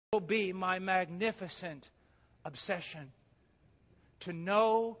will be my magnificent obsession, to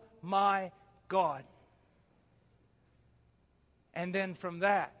know my God. And then from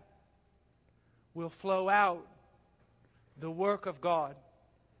that will flow out the work of God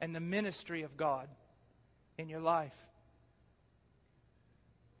and the ministry of God in your life.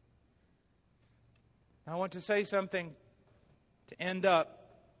 I want to say something to end up.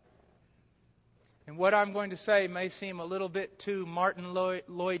 And what I'm going to say may seem a little bit too Martin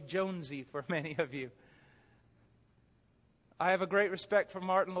Lloyd-Jonesy for many of you. I have a great respect for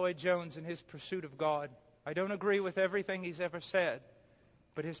Martin Lloyd-Jones and his pursuit of God. I don't agree with everything he's ever said,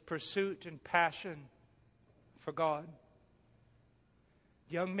 but his pursuit and passion for God.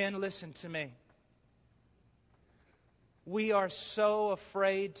 Young men, listen to me. We are so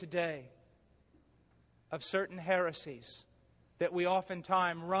afraid today of certain heresies that we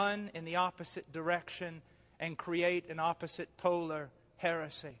oftentimes run in the opposite direction and create an opposite polar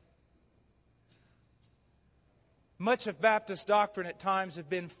heresy. Much of Baptist doctrine at times have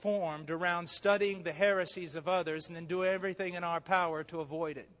been formed around studying the heresies of others and then do everything in our power to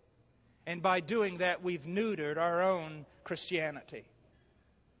avoid it. And by doing that, we've neutered our own Christianity.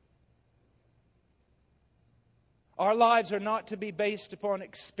 Our lives are not to be based upon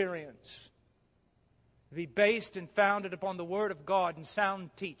experience. To be based and founded upon the Word of God and sound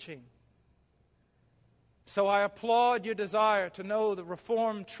teaching. So I applaud your desire to know the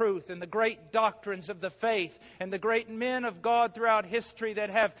Reformed truth and the great doctrines of the faith and the great men of God throughout history that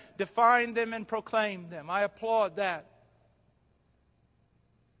have defined them and proclaimed them. I applaud that.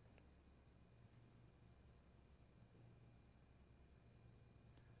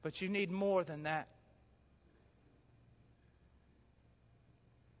 But you need more than that.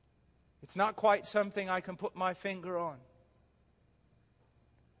 It's not quite something I can put my finger on.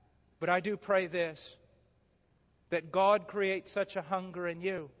 But I do pray this, that God creates such a hunger in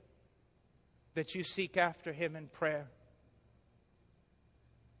you that you seek after Him in prayer.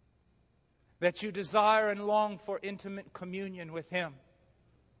 That you desire and long for intimate communion with Him.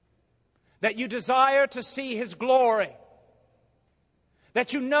 That you desire to see His glory.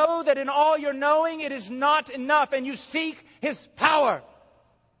 That you know that in all your knowing it is not enough and you seek His power.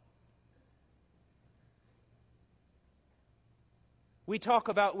 We talk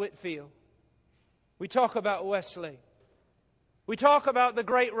about Whitefield. We talk about Wesley. We talk about the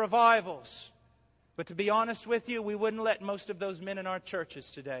great revivals. But to be honest with you, we wouldn't let most of those men in our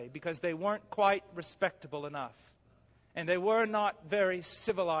churches today because they weren't quite respectable enough. And they were not very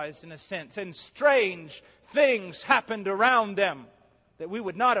civilized in a sense. And strange things happened around them that we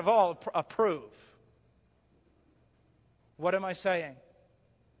would not have all approve. What am I saying?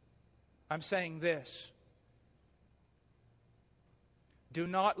 I'm saying this. Do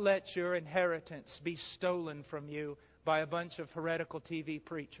not let your inheritance be stolen from you by a bunch of heretical TV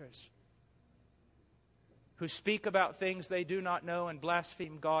preachers who speak about things they do not know and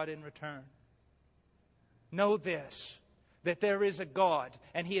blaspheme God in return. Know this, that there is a God,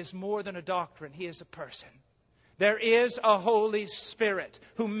 and He is more than a doctrine, He is a person. There is a Holy Spirit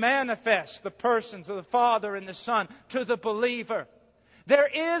who manifests the persons of the Father and the Son to the believer. There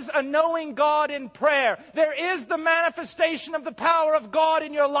is a knowing God in prayer. There is the manifestation of the power of God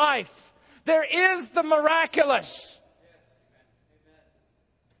in your life. There is the miraculous.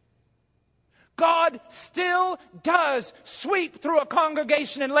 God still does sweep through a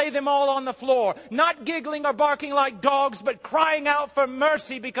congregation and lay them all on the floor. Not giggling or barking like dogs, but crying out for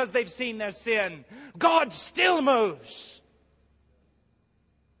mercy because they've seen their sin. God still moves.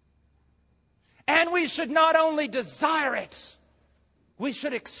 And we should not only desire it, we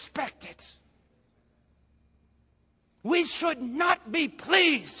should expect it. We should not be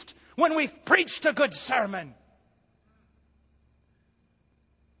pleased when we've preached a good sermon.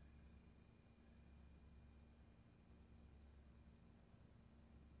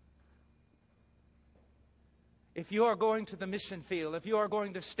 If you are going to the mission field, if you are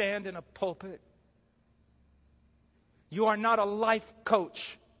going to stand in a pulpit, you are not a life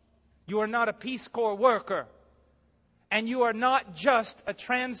coach. You are not a Peace Corps worker. And you are not just a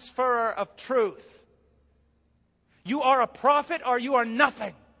transferer of truth. You are a prophet or you are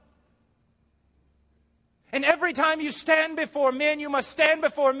nothing. And every time you stand before men, you must stand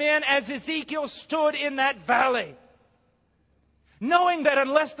before men as Ezekiel stood in that valley. Knowing that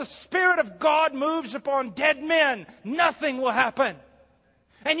unless the Spirit of God moves upon dead men, nothing will happen.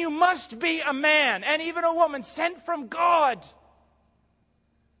 And you must be a man and even a woman sent from God.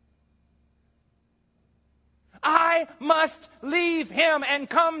 I must leave Him and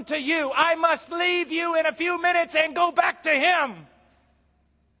come to you. I must leave you in a few minutes and go back to Him.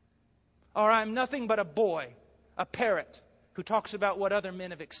 Or I'm nothing but a boy, a parrot, who talks about what other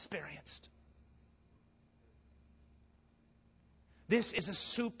men have experienced. This is a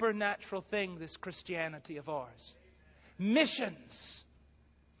supernatural thing, this Christianity of ours. Missions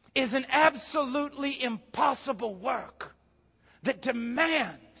is an absolutely impossible work that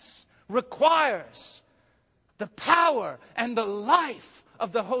demands, requires the power and the life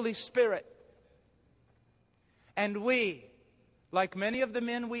of the Holy Spirit. And we, like many of the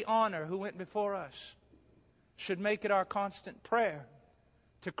men we honor who went before us, should make it our constant prayer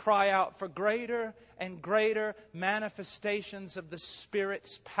to cry out for greater and greater manifestations of the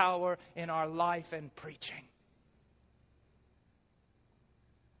Spirit's power in our life and preaching.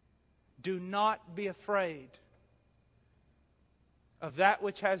 Do not be afraid of that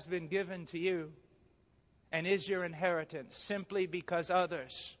which has been given to you and is your inheritance simply because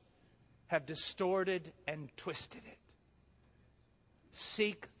others have distorted and twisted it.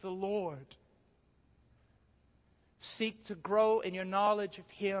 Seek the Lord. Seek to grow in your knowledge of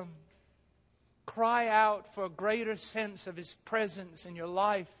Him. Cry out for a greater sense of His presence in your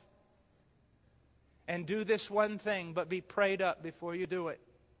life. And do this one thing, but be prayed up before you do it.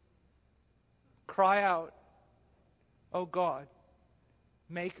 Cry out, "Oh God,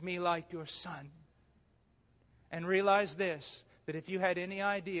 make me like your Son." And realize this, that if you had any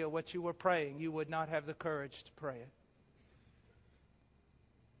idea what you were praying, you would not have the courage to pray it.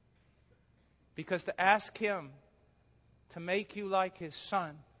 Because to ask Him to make you like His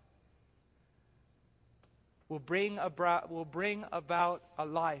Son will bring about a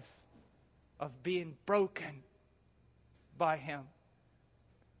life of being broken by Him.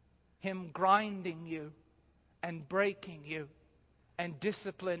 Him grinding you and breaking you and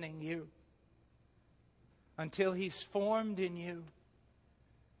disciplining you until He's formed in you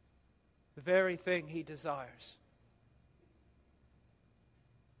the very thing He desires.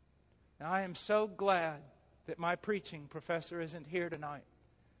 Now, I am so glad that my preaching professor isn't here tonight,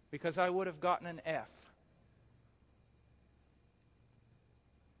 because I would have gotten an F.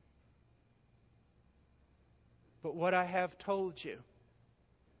 But what I have told you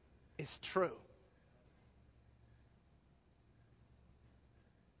is true.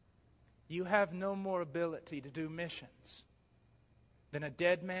 You have no more ability to do missions than a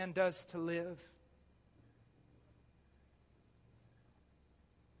dead man does to live,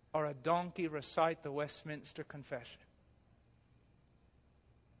 or a donkey recite the Westminster Confession.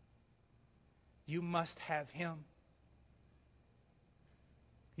 You must have Him.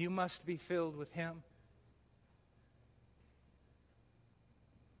 You must be filled with Him.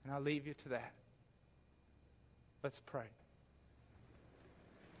 And I'll leave you to that. Let's pray.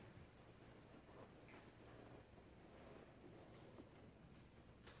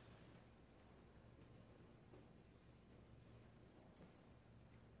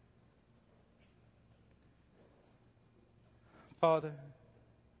 Father,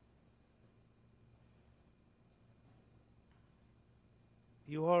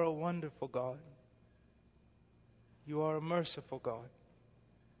 You are a wonderful God. You are a merciful God.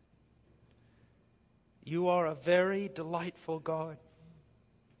 You are a very delightful God.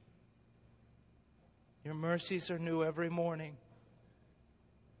 Your mercies are new every morning.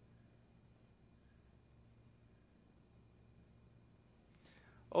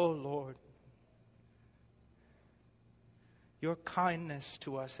 Oh Lord, Your kindness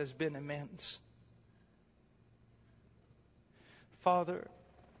to us has been immense. Father,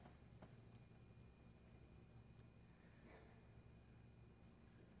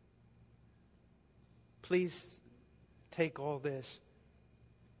 please take all this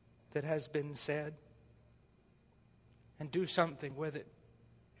that has been said and do something with it.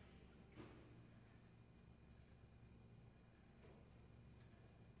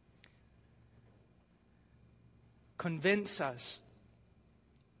 Convince us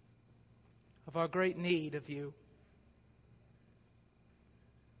of our great need of You.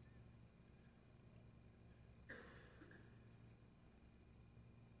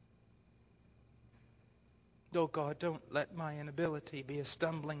 Oh God, don't let my inability be a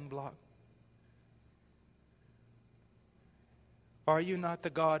stumbling block. Are You not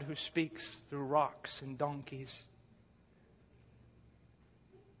the God who speaks through rocks and donkeys?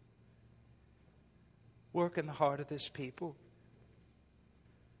 Work in the heart of this people,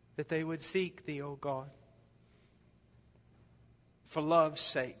 that they would seek Thee, O God, for love's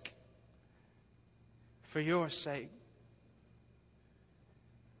sake, for Your sake.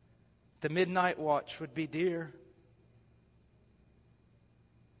 The midnight watch would be dear.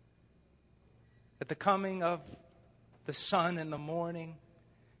 That the coming of the sun in the morning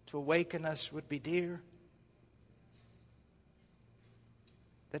to awaken us would be dear.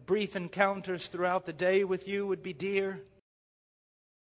 That brief encounters throughout the day with You would be dear.